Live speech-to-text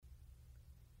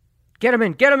Get him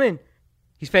in, get him in.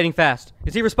 He's fading fast.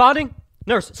 Is he responding?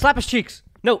 Nurse, slap his cheeks.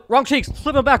 No, wrong cheeks.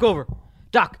 Flip him back over.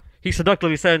 Doc, he's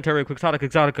seductively sedentary, quixotic,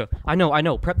 exotica. I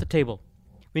know. Prep the table.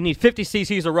 We need 50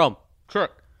 cc's of rum.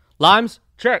 Check. Limes?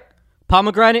 Check.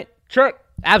 Pomegranate? Check.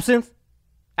 Absinthe?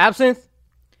 Absinthe?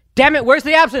 Damn it, where's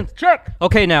the absinthe? Check.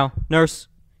 Okay now, nurse.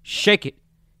 Shake it.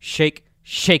 Shake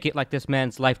it like this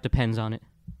man's life depends on it.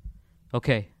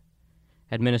 Okay.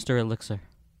 Administer elixir.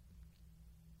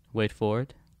 Wait for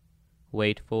it.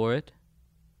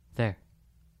 There.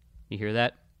 You hear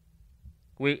that?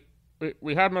 We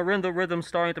have Marimba rhythm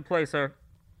starting to play, sir.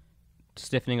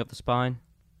 Stiffening of the spine.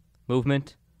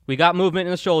 Movement. We got movement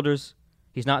in the shoulders.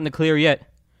 He's not in the clear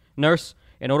yet. Nurse,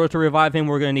 in order to revive him,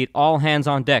 we're going to need all hands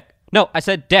on deck. No, I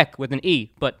said deck with an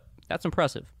E, but that's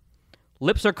impressive.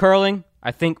 Lips are curling.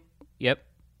 I think...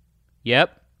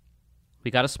 Yep.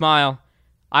 We got a smile.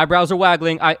 Eyebrows are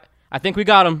waggling. I think we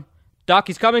got him. Doc,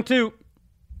 he's coming too.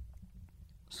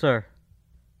 Sir,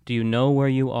 do you know where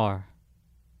you are?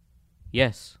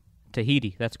 Yes,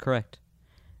 Tahiti, that's correct.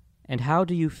 And how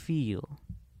do you feel?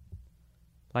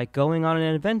 Like going on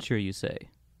an adventure, you say?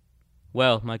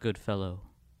 Well, my good fellow,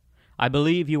 I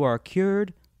believe you are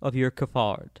cured of your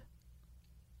cafard.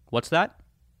 What's that?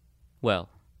 Well,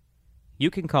 you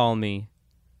can call me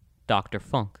Dr.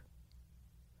 Funk.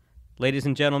 Ladies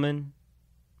and gentlemen,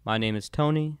 my name is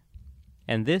Tony,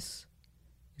 and this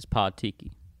is Pod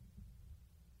Tiki.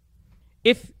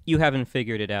 If you haven't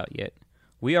figured it out yet,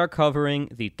 we are covering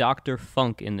the Dr.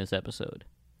 Funk in this episode.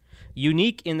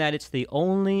 Unique in that it's the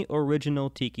only original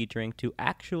tiki drink to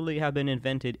actually have been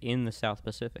invented in the South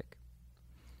Pacific.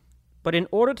 But in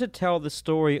order to tell the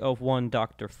story of one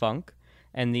Dr. Funk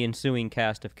and the ensuing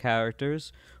cast of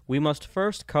characters, we must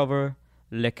first cover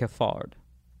Le Cafard.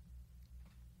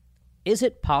 Is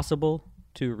it possible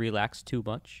to relax too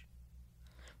much?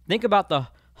 Think about the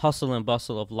hustle and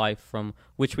bustle of life from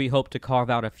which we hope to carve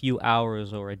out a few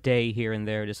hours or a day here and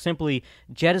there to simply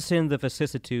jettison the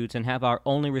vicissitudes and have our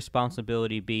only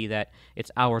responsibility be that it's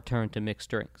our turn to mix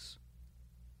drinks.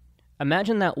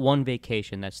 Imagine that one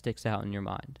vacation that sticks out in your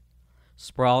mind.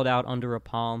 Sprawled out under a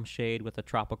palm shade with a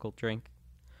tropical drink,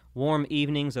 warm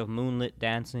evenings of moonlit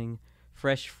dancing,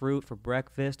 fresh fruit for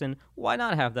breakfast, and why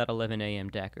not have that 11 a.m.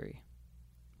 daiquiri?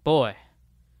 Boy,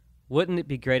 wouldn't it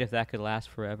be great if that could last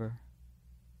forever?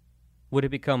 Would it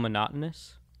become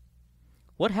monotonous?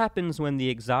 What happens when the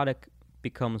exotic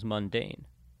becomes mundane?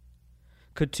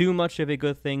 Could too much of a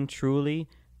good thing truly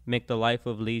make the life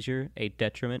of leisure a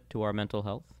detriment to our mental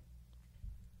health?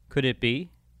 Could it be?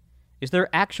 Is there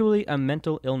actually a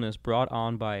mental illness brought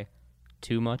on by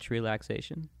too much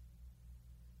relaxation?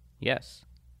 Yes,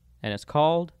 and it's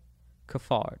called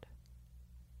cafard.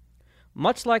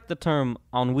 Much like the term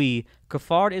ennui,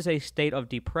 cafard is a state of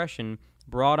depression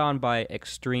brought on by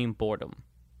extreme boredom.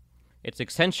 It's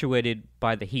accentuated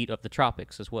by the heat of the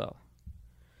tropics as well.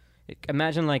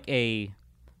 Imagine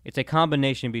it's a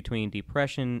combination between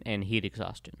depression and heat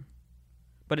exhaustion.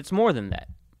 But it's more than that.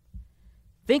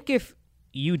 Think if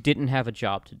you didn't have a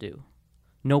job to do,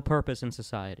 no purpose in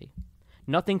society,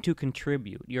 nothing to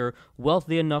contribute, you're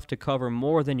wealthy enough to cover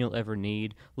more than you'll ever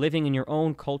need, living in your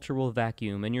own cultural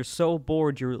vacuum, and you're so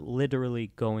bored you're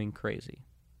literally going crazy.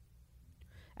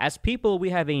 As people,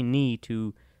 we have a need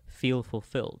to feel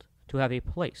fulfilled, to have a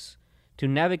place, to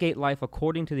navigate life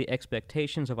according to the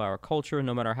expectations of our culture,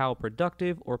 no matter how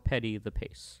productive or petty the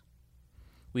pace.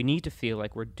 We need to feel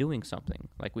like we're doing something,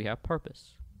 like we have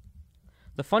purpose.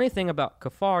 The funny thing about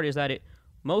cafard is that it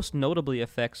most notably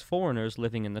affects foreigners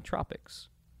living in the tropics.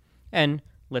 And,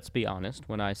 let's be honest,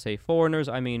 when I say foreigners,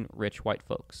 I mean rich white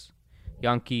folks.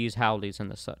 Yankees, Howleys, and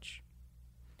the such.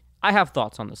 I have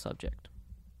thoughts on the subject.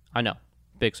 I know.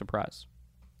 Big surprise.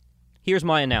 Here's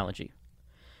my analogy.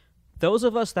 Those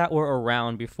of us that were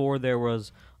around before there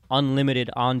was unlimited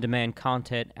on-demand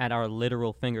content at our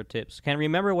literal fingertips can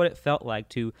remember what it felt like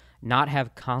to not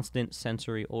have constant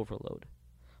sensory overload.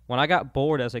 When I got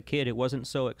bored as a kid, it wasn't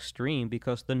so extreme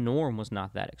because the norm was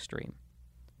not that extreme.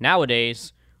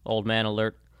 Nowadays, old man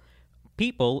alert,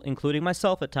 people, including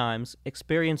myself at times,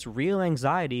 experience real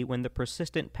anxiety when the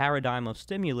persistent paradigm of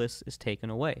stimulus is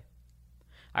taken away.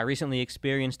 I recently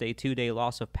experienced a 2-day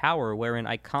loss of power wherein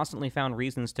I constantly found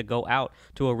reasons to go out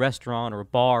to a restaurant or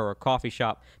bar or coffee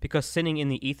shop because sitting in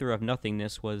the ether of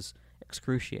nothingness was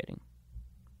excruciating.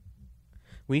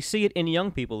 We see it in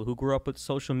young people who grew up with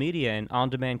social media and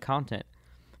on-demand content.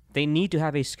 They need to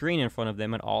have a screen in front of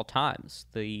them at all times,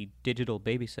 the digital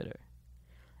babysitter.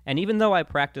 And even though I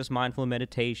practice mindful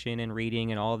meditation and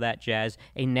reading and all that jazz,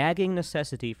 a nagging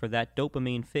necessity for that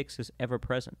dopamine fix is ever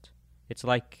present. It's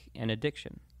like an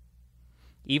addiction.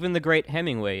 Even the great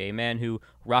Hemingway, a man who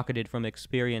rocketed from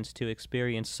experience to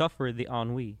experience, suffered the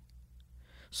ennui.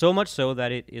 So much so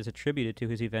that it is attributed to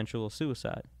his eventual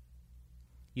suicide.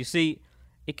 You see,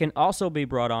 it can also be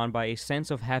brought on by a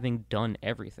sense of having done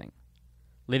everything,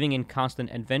 living in constant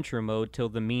adventure mode till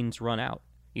the means run out,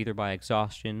 either by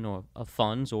exhaustion or of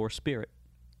funds or spirit.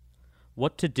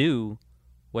 What to do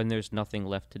when there's nothing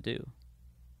left to do?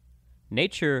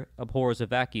 Nature abhors a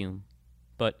vacuum,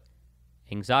 but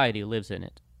anxiety lives in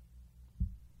it.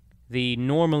 The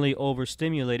normally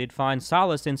overstimulated find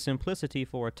solace in simplicity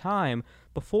for a time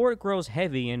before it grows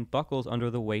heavy and buckles under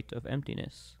the weight of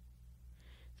emptiness.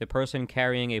 The person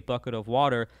carrying a bucket of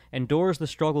water endures the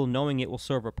struggle knowing it will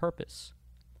serve a purpose,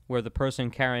 where the person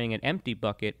carrying an empty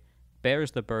bucket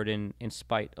bears the burden in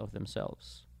spite of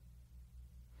themselves.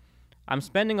 I'm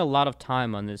spending a lot of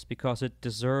time on this because it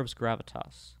deserves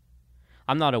gravitas.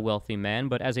 I'm not a wealthy man,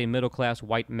 but as a middle-class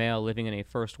white male living in a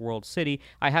first-world city,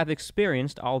 I have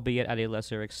experienced, albeit at a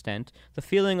lesser extent, the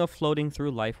feeling of floating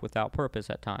through life without purpose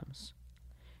at times,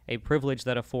 a privilege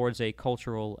that affords a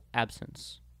cultural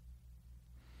absence.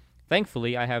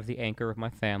 Thankfully, I have the anchor of my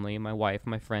family, my wife,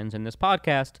 my friends, and this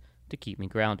podcast to keep me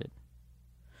grounded.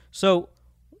 So,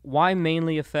 why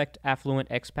mainly affect affluent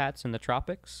expats in the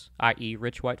tropics, i.e.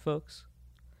 rich white folks?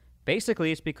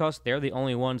 Basically, it's because they're the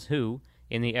only ones who,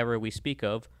 in the era we speak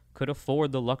of, could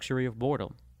afford the luxury of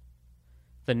boredom.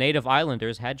 The native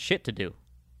islanders had shit to do.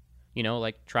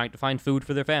 Like trying to find food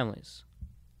for their families.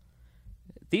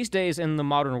 These days in the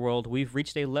modern world, we've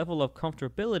reached a level of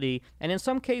comfortability, and in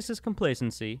some cases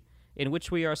complacency, in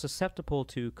which we are susceptible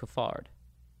to cafard.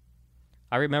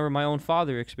 I remember my own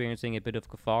father experiencing a bit of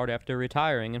cafard after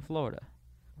retiring in Florida.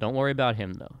 Don't worry about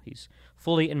him, though. He's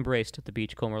fully embraced the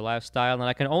beachcomber lifestyle, and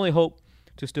I can only hope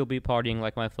to still be partying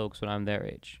like my folks when I'm their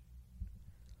age.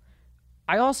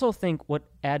 I also think what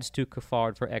adds to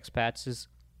cafard for expats is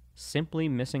simply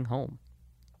missing home.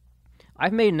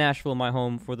 I've made Nashville my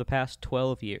home for the past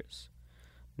 12 years.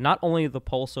 Not only the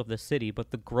pulse of the city,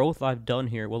 but the growth I've done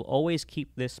here will always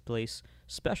keep this place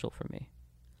special for me.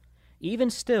 Even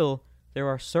still, there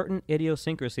are certain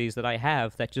idiosyncrasies that I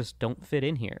have that just don't fit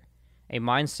in here, a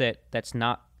mindset that's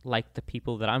not like the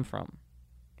people that I'm from.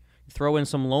 Throw in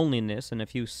some loneliness and a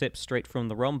few sips straight from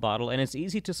the rum bottle, and it's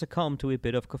easy to succumb to a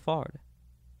bit of cafard.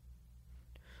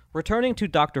 Returning to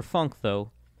Dr. Funk,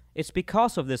 though, it's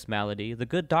because of this malady the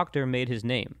good doctor made his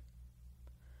name.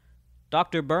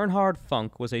 Dr. Bernhard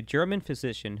Funk was a German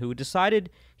physician who decided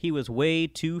he was way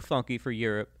too funky for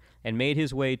Europe and made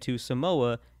his way to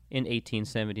Samoa in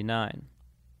 1879.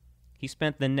 He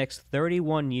spent the next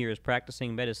 31 years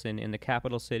practicing medicine in the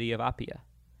capital city of Apia.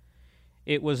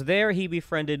 It was there he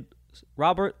befriended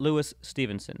Robert Louis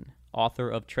Stevenson, author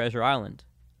of Treasure Island.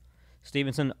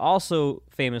 Stevenson also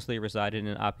famously resided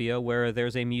in Apia, where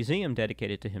there's a museum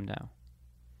dedicated to him now.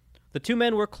 The two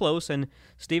men were close, and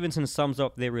Stevenson sums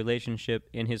up their relationship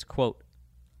in his quote,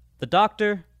 "The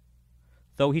doctor,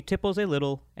 though he tipples a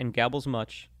little and gabbles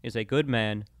much, is a good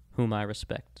man whom I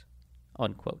respect."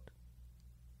 Unquote.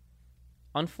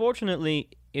 Unfortunately,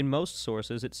 in most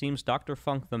sources, it seems Dr.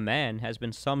 Funk the man has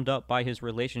been summed up by his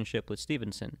relationship with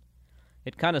Stevenson.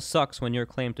 It kind of sucks when your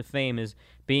claim to fame is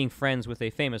being friends with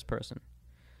a famous person.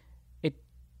 It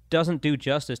doesn't do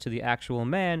justice to the actual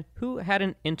man who had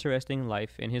an interesting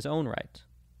life in his own right.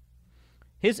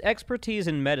 His expertise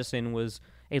in medicine was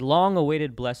a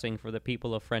long-awaited blessing for the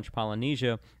people of French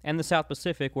Polynesia and the South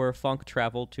Pacific, where Funk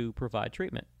traveled to provide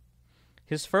treatment.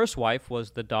 His first wife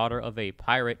was the daughter of a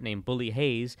pirate named Bully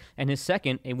Hayes, and his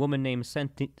second, a woman named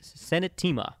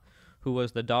Senetima, who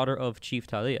was the daughter of Chief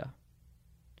Talia.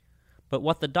 But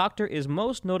what the doctor is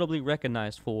most notably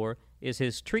recognized for is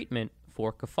his treatment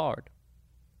for cafard,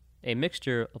 a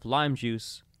mixture of lime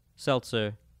juice,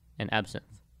 seltzer, and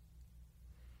absinthe.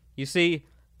 You see,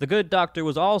 the good doctor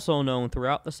was also known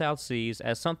throughout the South Seas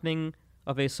as something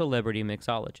of a celebrity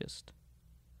mixologist.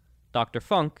 Dr.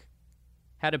 Funk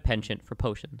had a penchant for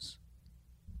potions.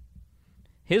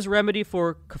 His remedy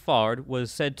for cafard was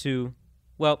said to,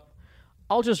 well,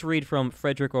 I'll just read from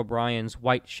Frederick O'Brien's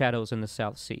White Shadows in the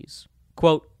South Seas.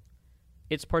 Quote,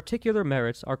 "Its particular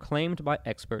merits are claimed by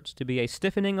experts to be a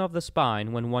stiffening of the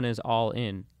spine when one is all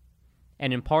in,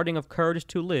 an imparting of courage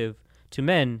to live to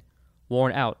men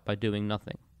worn out by doing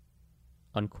nothing."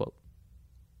 Unquote.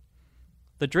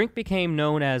 The drink became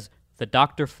known as the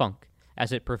Dr. Funk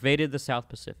as it pervaded the South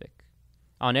Pacific.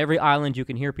 On every island you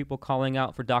can hear people calling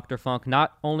out for Dr. Funk,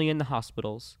 not only in the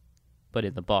hospitals, but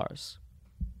in the bars.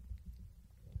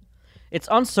 It's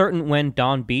uncertain when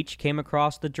Don Beach came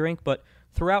across the drink, but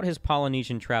throughout his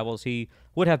Polynesian travels he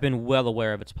would have been well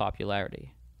aware of its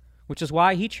popularity. which is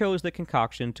why he chose the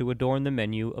concoction to adorn the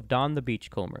menu of Don the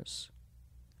Beachcombers.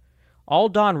 All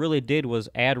Don really did was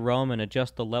add rum and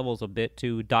adjust the levels a bit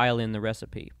to dial in the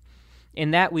recipe.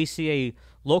 In that, we see a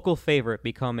local favorite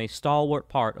become a stalwart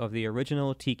part of the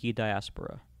original Tiki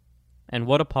diaspora. And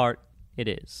what a part it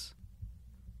is.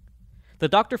 The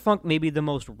Dr. Funk may be the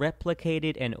most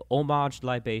replicated and homaged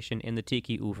libation in the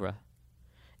Tiki oeuvre.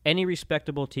 Any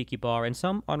respectable Tiki bar, and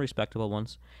some unrespectable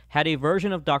ones, had a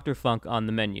version of Dr. Funk on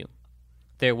the menu.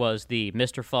 There was the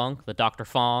Mr. Funk, the Dr.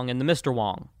 Fong, and the Mr.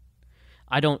 Wong.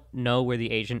 I don't know where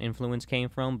the Asian influence came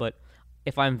from, but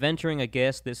if I'm venturing a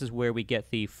guess, this is where we get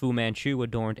the Fu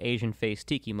Manchu-adorned Asian-faced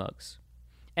Tiki mugs.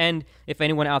 And if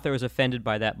anyone out there is offended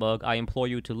by that mug, I implore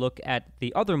you to look at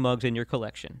the other mugs in your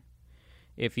collection.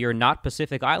 If you're not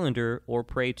Pacific Islander or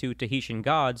pray to Tahitian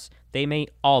gods, they may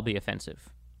all be offensive.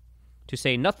 To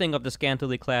say nothing of the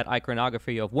scantily clad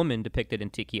iconography of women depicted in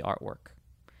Tiki artwork.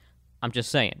 I'm just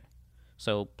saying.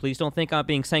 So please don't think I'm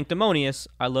being sanctimonious.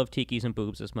 I love tikis and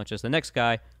boobs as much as the next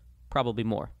guy, probably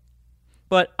more.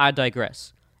 But I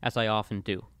digress, as I often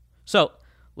do. So,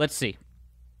 let's see.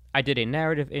 I did a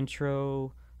narrative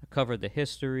intro, I covered the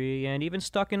history, and even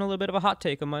stuck in a little bit of a hot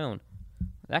take of my own.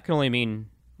 That can only mean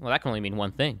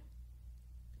one thing.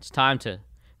 It's time to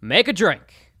make a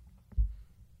drink.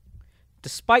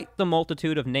 Despite the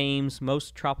multitude of names,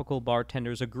 most tropical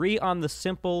bartenders agree on the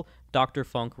simple Dr.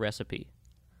 Funk recipe.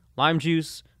 Lime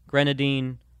juice,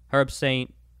 grenadine, herb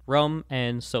saint, rum,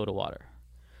 and soda water.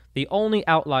 The only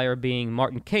outlier being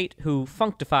Martin Cate, who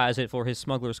functifies it for his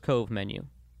Smuggler's Cove menu.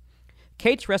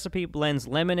 Cate's recipe blends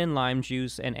lemon and lime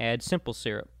juice and adds simple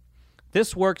syrup.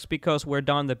 This works because where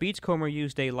Don the Beachcomber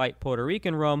used a light Puerto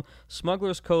Rican rum,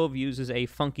 Smuggler's Cove uses a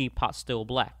funky pot still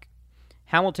black.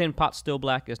 Hamilton pot still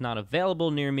black is not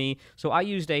available near me, so I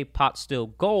used a pot still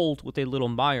gold with a little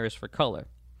Myers for color.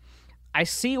 I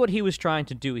see what he was trying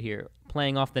to do here,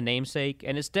 playing off the namesake,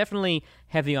 and it's definitely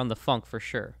heavy on the funk for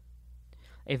sure.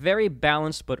 A very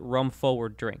balanced but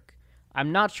rum-forward drink.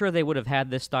 I'm not sure they would have had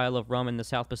this style of rum in the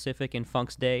South Pacific in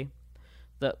Funk's day.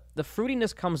 The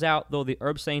fruitiness comes out, though the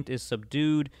herb saint is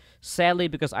subdued, sadly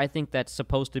because I think that's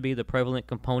supposed to be the prevalent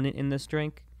component in this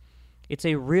drink. It's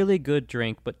a really good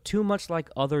drink, but too much like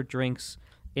other drinks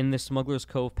in the Smuggler's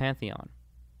Cove pantheon.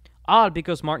 Odd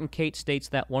because Martin Cate states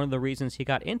that one of the reasons he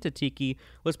got into Tiki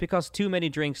was because too many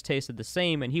drinks tasted the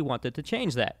same and he wanted to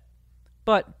change that.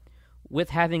 But with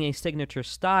having a signature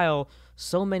style,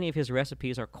 so many of his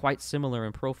recipes are quite similar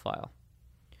in profile,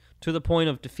 to the point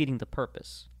of defeating the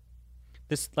purpose.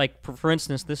 For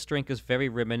instance, this drink is very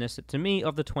reminiscent to me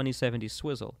of the 2070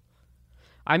 Swizzle.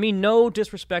 I mean no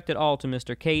disrespect at all to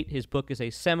Mr. Cate. His book is a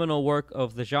seminal work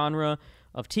of the genre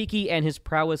of Tiki, and his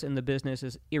prowess in the business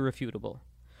is irrefutable.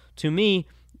 To me,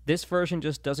 this version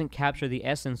just doesn't capture the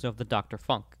essence of the Dr.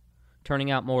 Funk, turning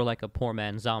out more like a poor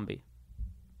man's zombie.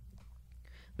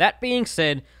 That being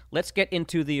said, let's get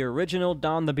into the original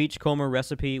Don the Beachcomber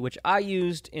recipe, which I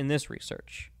used in this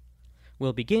research.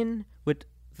 We'll begin with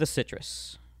the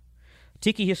citrus.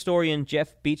 Tiki historian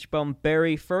Jeff Beachbum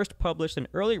Berry first published an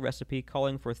early recipe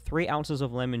calling for 3 ounces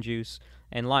of lemon juice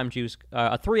and lime juice,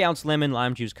 a 3-ounce lemon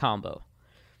lime juice combo.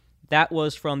 That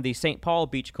was from the St. Paul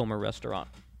Beachcomber restaurant.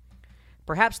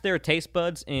 Perhaps their taste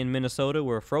buds in Minnesota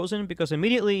were frozen because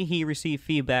immediately he received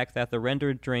feedback that the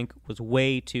rendered drink was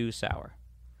way too sour.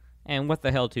 And what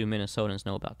the hell do Minnesotans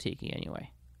know about Tiki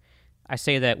anyway? I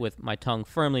say that with my tongue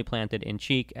firmly planted in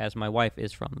cheek, as my wife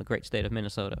is from the great state of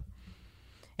Minnesota.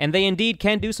 And they indeed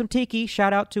can do some Tiki,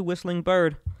 shout out to Whistling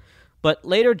Bird. But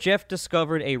later Jeff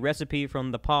discovered a recipe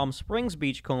from the Palm Springs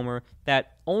Beachcomber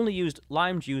that only used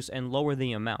lime juice and lowered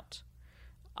the amount.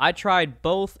 I tried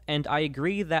both, and I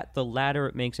agree that the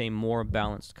latter makes a more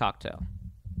balanced cocktail.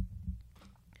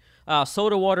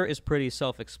 Soda water is pretty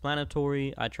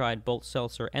self-explanatory. I tried both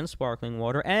seltzer and sparkling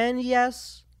water, and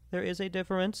yes, there is a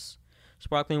difference.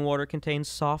 Sparkling water contains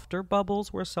softer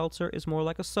bubbles, where seltzer is more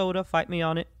like a soda. Fight me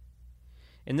on it.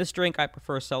 In this drink, I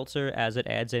prefer seltzer as it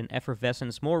adds an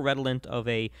effervescence more redolent of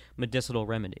a medicinal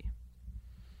remedy.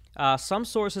 Some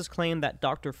sources claim that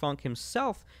Dr. Funk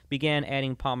himself began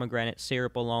adding pomegranate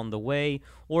syrup along the way,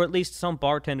 or at least some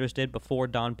bartenders did before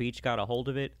Don Beach got a hold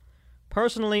of it.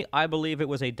 Personally, I believe it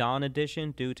was a Don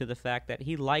addition due to the fact that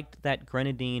he liked that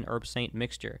grenadine herb saint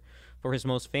mixture for his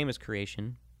most famous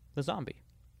creation, the zombie.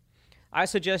 I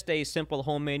suggest a simple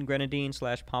homemade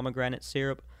grenadine/pomegranate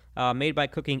syrup made by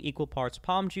cooking equal parts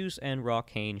palm juice and raw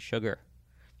cane sugar.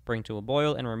 Bring to a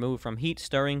boil and remove from heat,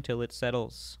 stirring till it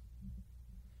settles.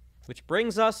 Which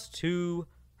brings us to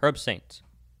herb saint.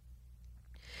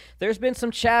 There's been some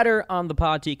chatter on the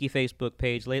Pod Tiki Facebook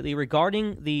page lately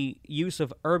regarding the use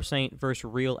of herb saint versus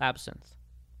real absinthe.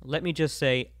 Let me just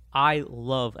say, I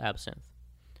love absinthe.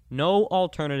 No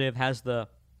alternative has the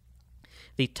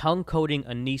tongue-coating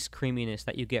anise creaminess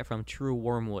that you get from true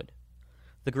wormwood.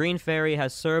 The Green Fairy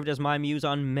has served as my muse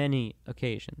on many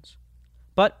occasions.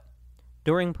 But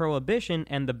during Prohibition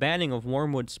and the banning of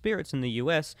wormwood spirits in the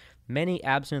U.S., many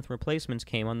absinthe replacements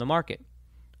came on the market.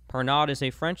 Pernod is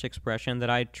a French expression that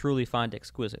I truly find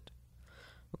exquisite.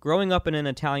 Growing up in an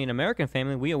Italian-American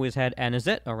family, we always had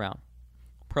anisette around.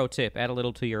 Pro tip, add a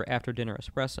little to your after-dinner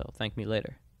espresso. Thank me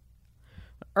later.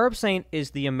 Herb Saint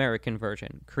is the American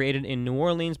version, created in New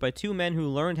Orleans by two men who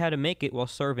learned how to make it while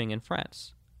serving in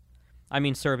France. I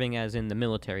mean serving as in the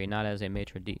military, not as a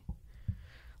maitre d'.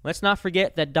 Let's not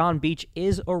forget that Don Beach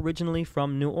is originally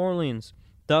from New Orleans.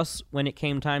 Thus, when it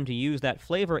came time to use that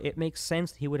flavor, it makes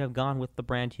sense he would have gone with the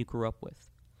brand he grew up with.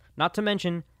 Not to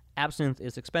mention, absinthe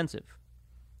is expensive.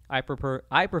 I prefer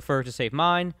to save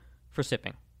mine for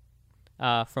sipping.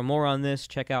 For more on this,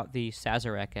 check out the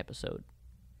Sazerac episode.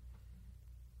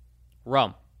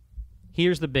 Rum.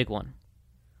 Here's the big one.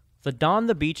 The Don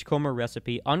the Beachcomber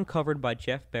recipe, uncovered by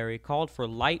Jeff Berry, called for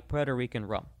light Puerto Rican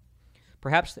rum.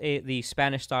 Perhaps the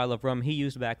Spanish style of rum he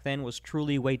used back then was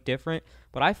truly way different,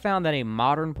 but I found that a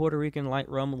modern Puerto Rican light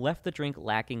rum left the drink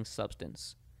lacking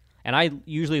substance. And I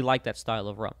usually like that style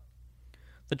of rum.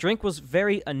 The drink was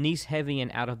very anise-heavy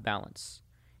and out of balance.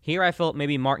 Here I felt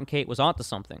maybe Martin Kate was onto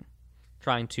something,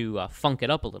 trying to funk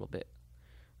it up a little bit.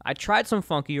 I tried some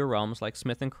funkier rums like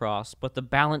Smith & Cross, but the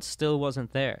balance still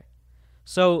wasn't there.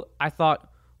 So I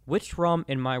thought, which rum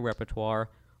in my repertoire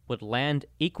would land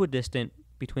equidistant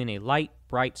between a light,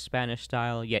 bright Spanish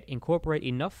style, yet incorporate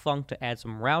enough funk to add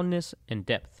some roundness and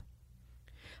depth?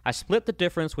 I split the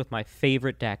difference with my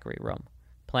favorite daiquiri rum,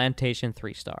 Plantation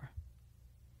 3-Star.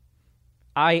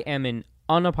 I am an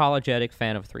unapologetic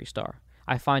fan of 3-Star.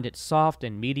 I find it soft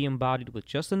and medium-bodied with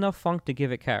just enough funk to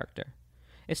give it character.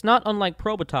 It's not unlike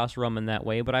Probitas rum in that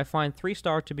way, but I find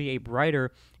 3-Star to be a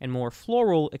brighter and more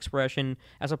floral expression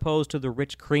as opposed to the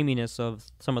rich creaminess of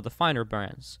some of the finer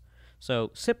brands.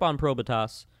 So sip on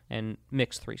Probitas and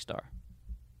mix 3-Star.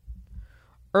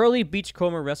 Early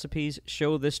Beachcomber recipes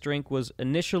show this drink was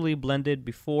initially blended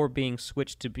before being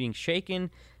switched to being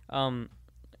shaken.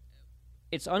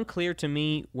 It's unclear to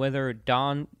me whether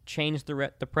Don changed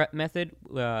the prep method.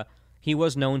 He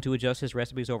was known to adjust his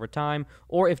recipes over time,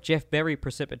 or if Jeff Berry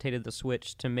precipitated the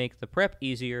switch to make the prep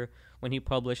easier when he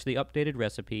published the updated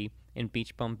recipe in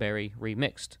Beach Bum Berry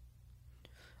Remixed.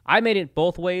 I made it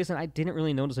both ways, and I didn't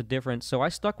really notice a difference, so I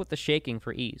stuck with the shaking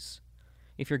for ease.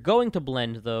 If you're going to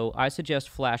blend, though, I suggest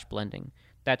flash blending.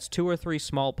 That's 2 or 3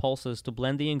 small pulses to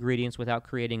blend the ingredients without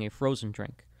creating a frozen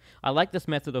drink. I like this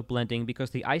method of blending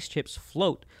because the ice chips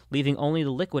float, leaving only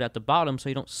the liquid at the bottom so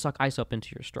you don't suck ice up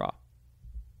into your straw.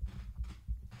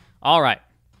 All right,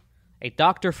 a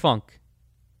Dr. Funk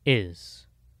is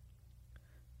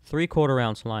 3/4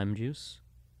 ounce lime juice,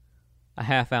 a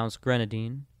 1/2 ounce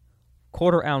grenadine,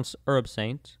 1/4 ounce herb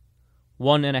saint,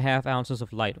 1.5 ounces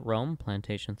of light rum,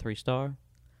 Plantation 3-Star,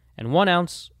 and 1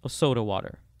 ounce of soda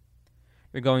water.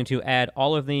 You're going to add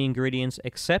all of the ingredients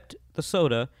except the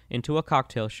soda into a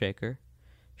cocktail shaker,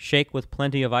 shake with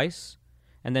plenty of ice,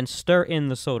 and then stir in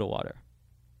the soda water.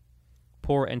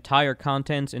 Pour entire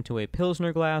contents into a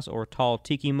Pilsner glass or tall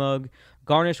Tiki mug,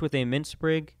 garnish with a mint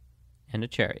sprig and a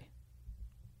cherry.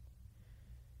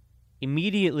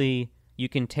 Immediately, you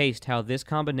can taste how this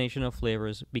combination of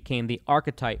flavors became the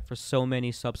archetype for so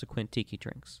many subsequent Tiki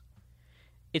drinks.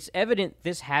 It's evident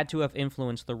this had to have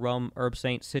influenced the rum, herb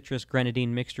saint, citrus,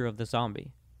 grenadine mixture of the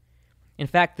zombie. In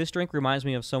fact, this drink reminds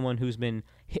me of someone who's been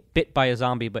bit by a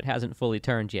zombie but hasn't fully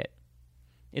turned yet.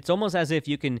 It's almost as if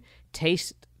you can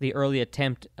taste the early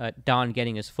attempt at Don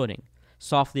getting his footing,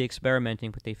 softly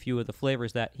experimenting with a few of the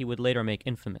flavors that he would later make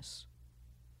infamous.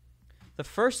 The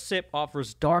first sip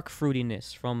offers dark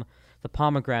fruitiness from the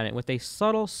pomegranate with a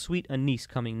subtle sweet anise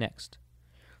coming next.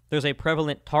 There's a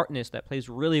prevalent tartness that plays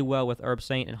really well with herb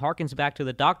saint and harkens back to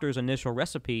the doctor's initial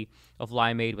recipe of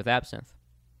limeade with absinthe.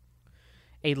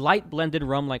 A light blended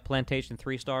rum like Plantation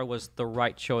 3-Star was the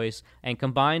right choice, and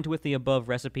combined with the above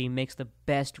recipe makes the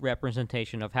best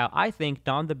representation of how I think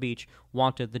Don the Beach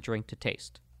wanted the drink to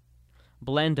taste.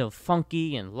 Blend of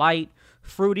funky and light,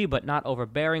 fruity but not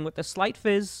overbearing with a slight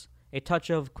fizz, a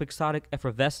touch of quixotic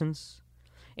effervescence.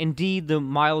 Indeed, the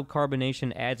mild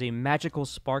carbonation adds a magical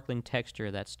sparkling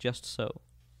texture that's just so.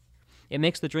 It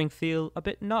makes the drink feel a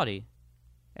bit naughty,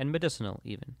 and medicinal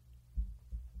even.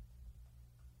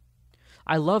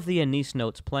 I love the anise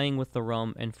notes playing with the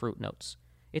rum and fruit notes.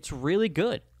 It's really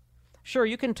good. Sure,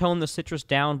 you can tone the citrus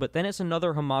down, but then it's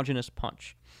another homogeneous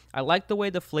punch. I like the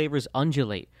way the flavors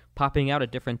undulate, popping out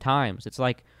at different times. It's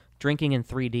like drinking in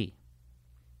 3D.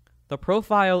 The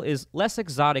profile is less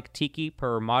exotic tiki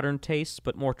per modern tastes,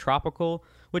 but more tropical,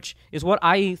 which is what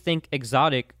I think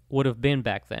exotic would have been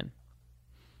back then.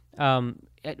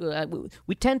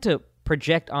 We tend to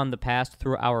project on the past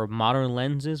through our modern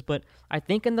lenses, but I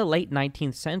think in the late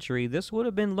 19th century, this would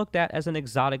have been looked at as an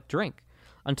exotic drink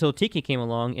until tiki came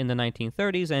along in the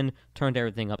 1930s and turned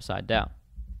everything upside down.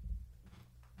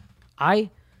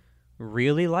 I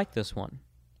really like this one,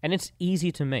 and it's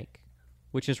easy to make,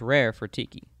 which is rare for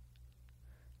tiki.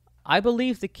 I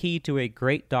believe the key to a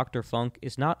great Dr. Funk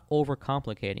is not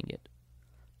overcomplicating it.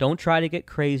 Don't try to get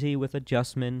crazy with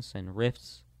adjustments and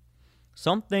riffs.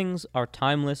 Some things are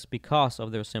timeless because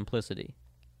of their simplicity,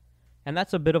 and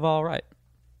that's a bit of all right.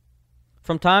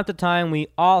 From time to time, we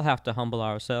all have to humble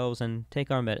ourselves and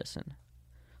take our medicine.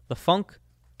 The funk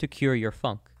to cure your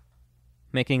funk,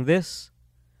 making this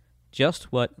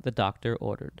just what the doctor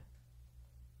ordered.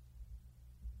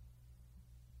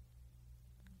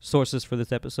 Sources for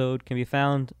this episode can be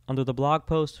found under the blog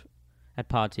post at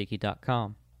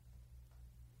podtiki.com.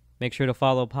 Make sure to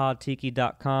follow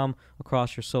podtiki.com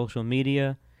across your social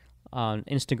media. On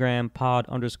Instagram,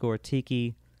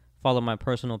 pod_tiki. Follow my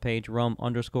personal page,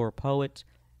 rum_poet.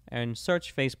 And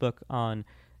search Facebook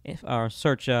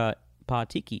search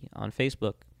podtiki on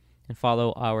Facebook. And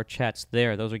follow our chats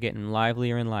there. Those are getting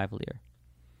livelier and livelier.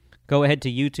 Go ahead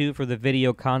to YouTube for the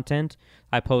video content.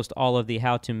 I post all of the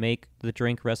how to make the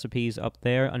drink recipes up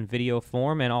there on video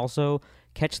form, and also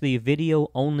catch the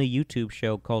video-only YouTube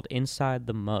show called Inside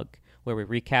the Mug, where we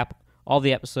recap all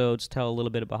the episodes, tell a little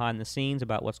bit of behind the scenes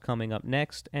about what's coming up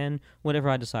next, and whatever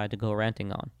I decide to go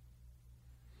ranting on.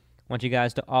 I want you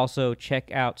guys to also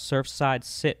check out Surfside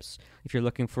Sips if you're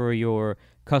looking for your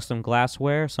custom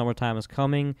glassware. Summertime is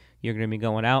coming. You're going to be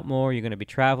going out more. You're going to be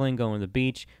traveling, going to the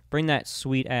beach. Bring that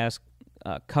sweet-ass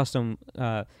custom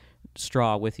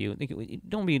straw with you.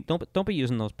 Don't be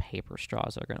using those paper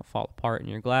straws that are going to fall apart in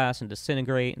your glass and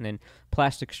disintegrate, and then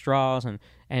plastic straws,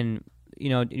 and you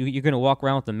know, you're going to walk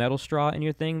around with the metal straw in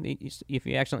your thing. If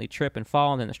you accidentally trip and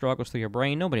fall and then the straw goes through your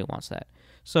brain, nobody wants that.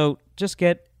 So just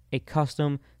get a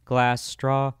custom glass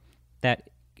straw that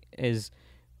is,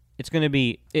 it's going to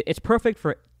be, it's perfect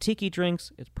for tiki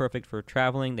drinks. It's perfect for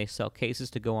traveling. They sell cases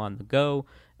to go on the go.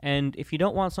 And if you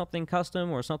don't want something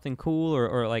custom or something cool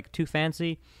or like too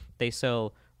fancy, they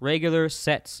sell regular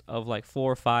sets of like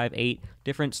 4, 5, 8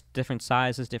 different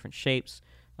sizes, different shapes,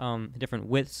 different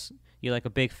widths. You like a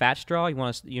big fat straw?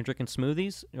 You're drinking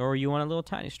smoothies, or you want a little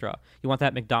tiny straw? You want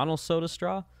that McDonald's soda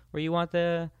straw, or you want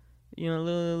the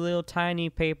little tiny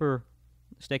paper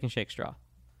Steak and Shake straw?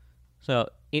 So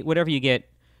whatever you get,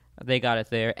 they got it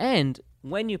there. And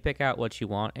when you pick out what you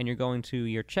want and you're going to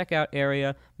your checkout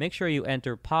area, make sure you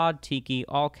enter PodTiki,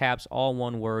 all caps, all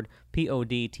one word,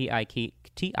 PODTIKI,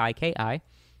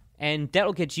 and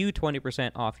that'll get you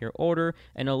 20% off your order,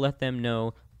 and it'll let them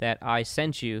know that I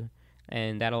sent you,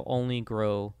 and that'll only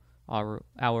grow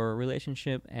our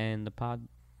relationship and the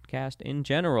podcast in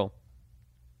general.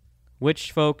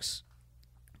 Which, folks,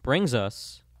 brings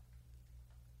us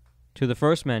to the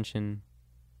first mention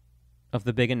of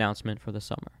the big announcement for the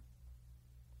summer.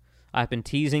 I've been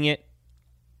teasing it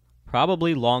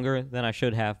probably longer than I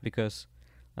should have because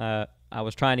I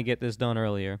was trying to get this done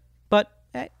earlier. But,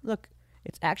 hey, look,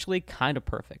 it's actually kind of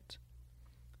perfect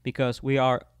because we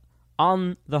are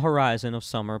on the horizon of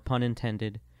summer, pun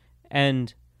intended,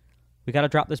 and we got to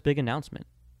drop this big announcement.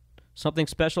 Something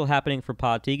special happening for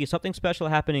PodTiki, something special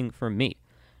happening for me.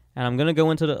 And I'm going to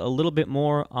go into a little bit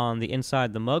more on the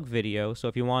Inside the Mug video, so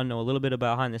if you want to know a little bit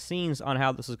about behind the scenes on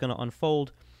how this is going to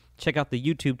unfold, check out the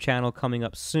YouTube channel coming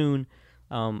up soon.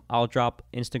 I'll drop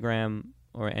Instagram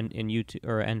and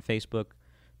YouTube and Facebook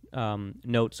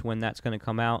notes when that's going to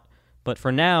come out. But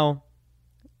for now,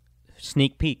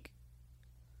 sneak peek.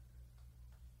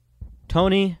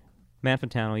 Tony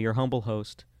Manfantano, your humble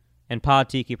host, and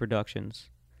PodTiki Productions,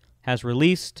 has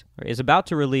released, or is about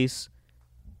to release,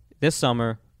 this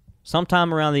summer,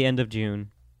 sometime around the end of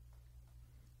June,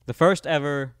 the first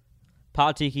ever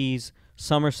PodTiki's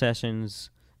Summer Sessions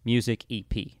music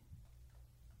EP.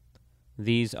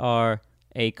 These are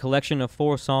a collection of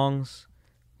 4 songs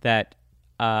that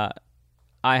I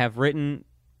have written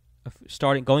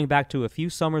going back to a few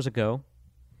summers ago.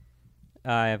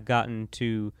 I have gotten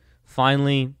to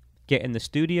finally get in the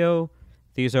studio.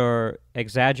 These are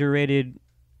exaggerated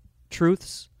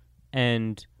truths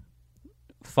and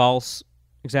false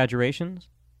exaggerations.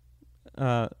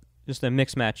 Just a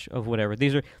mix match of whatever.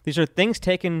 These are things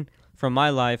taken from my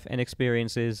life and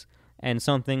experiences, and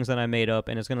some things that I made up,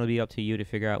 and it's going to be up to you to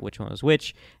figure out which one is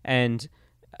which. And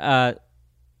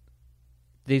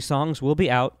these songs will be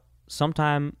out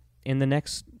sometime in the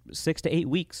next 6 to 8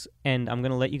 weeks, and I'm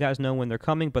going to let you guys know when they're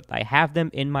coming, but I have them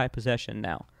in my possession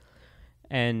now.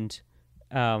 And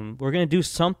we're going to do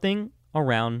something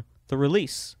around the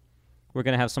release. We're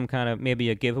going to have some kind of, maybe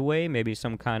a giveaway, maybe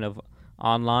some kind of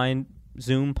online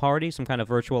Zoom party, some kind of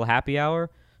virtual happy hour,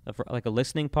 like a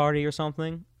listening party or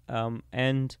something.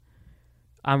 And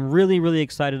I'm really, really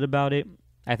excited about it.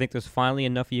 I think there's finally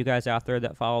enough of you guys out there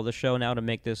that follow the show now to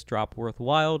make this drop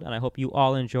worthwhile, and I hope you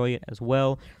all enjoy it as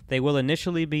well. They will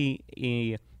initially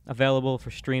be available for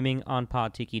streaming on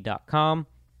podtiki.com,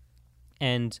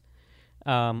 and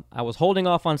I was holding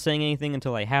off on saying anything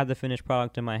until I had the finished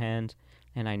product in my hand,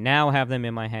 and I now have them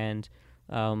in my hand.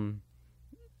 My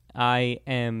wife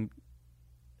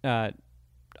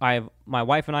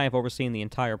and I have overseen the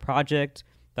entire project.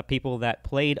 The people that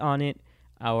played on it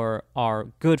are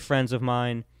good friends of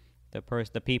mine.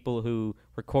 The people who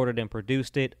recorded and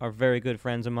produced it are very good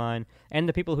friends of mine, and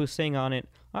the people who sing on it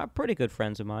are pretty good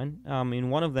friends of mine. I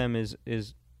mean, one of them is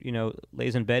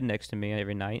lays in bed next to me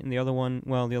every night, and the other one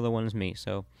is me.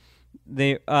 So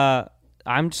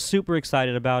I'm super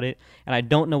excited about it, and I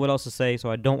don't know what else to say,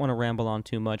 so I don't want to ramble on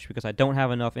too much because I don't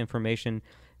have enough information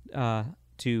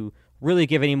to really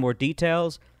give any more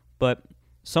details. But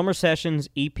Summer Sessions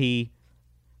EP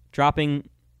dropping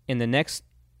in the next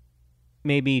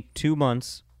maybe 2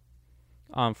 months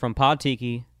from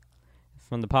Podtiki,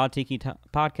 from the Podtiki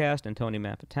podcast, and Tony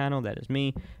Maffetano, that is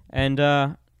me. And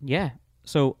yeah,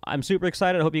 so I'm super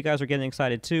excited. I hope you guys are getting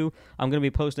excited too. I'm going to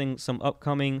be posting some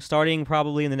upcoming, starting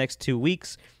probably in the next 2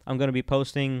 weeks, I'm going to be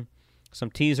posting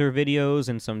some teaser videos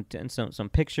and some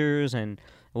pictures, and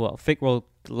we'll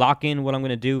lock in what I'm going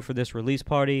to do for this release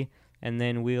party, and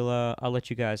then I'll let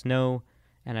you guys know.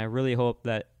 And I really hope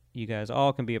that you guys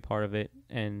all can be a part of it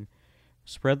and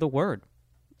spread the word.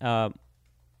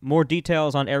 More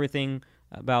details on everything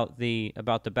about the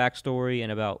backstory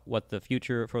and about what the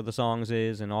future for the songs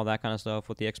is and all that kind of stuff,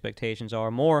 what the expectations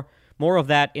are. More of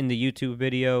that in the YouTube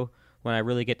video when I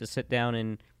really get to sit down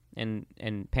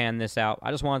and pan this out.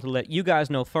 I just wanted to let you guys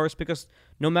know first, because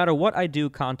no matter what I do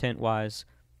content-wise,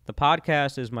 the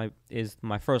podcast is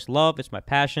my first love. It's my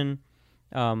passion.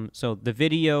 So the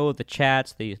video, the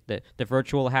chats, the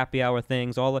virtual happy hour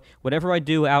things, whatever I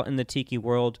do out in the Tiki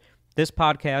world, this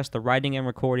podcast, the writing and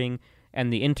recording,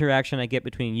 and the interaction I get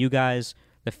between you guys,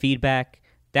 the feedback,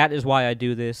 that is why I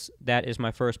do this. That is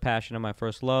my first passion and my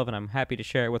first love, and I'm happy to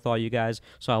share it with all you guys.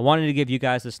 So I wanted to give you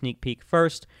guys a sneak peek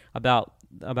first about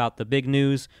the big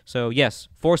news. So yes,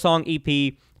 4-song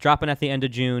EP dropping at the end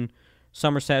of June,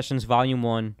 Summer Sessions Volume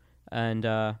 1, and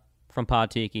from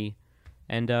Podtiki.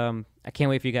 And I can't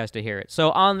wait for you guys to hear it.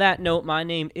 So on that note, my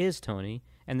name is Tony,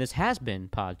 and this has been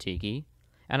Podtiki,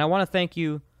 and I want to thank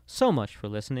you so much for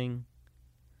listening.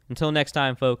 Until next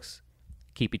time, folks,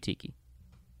 keep it Tiki.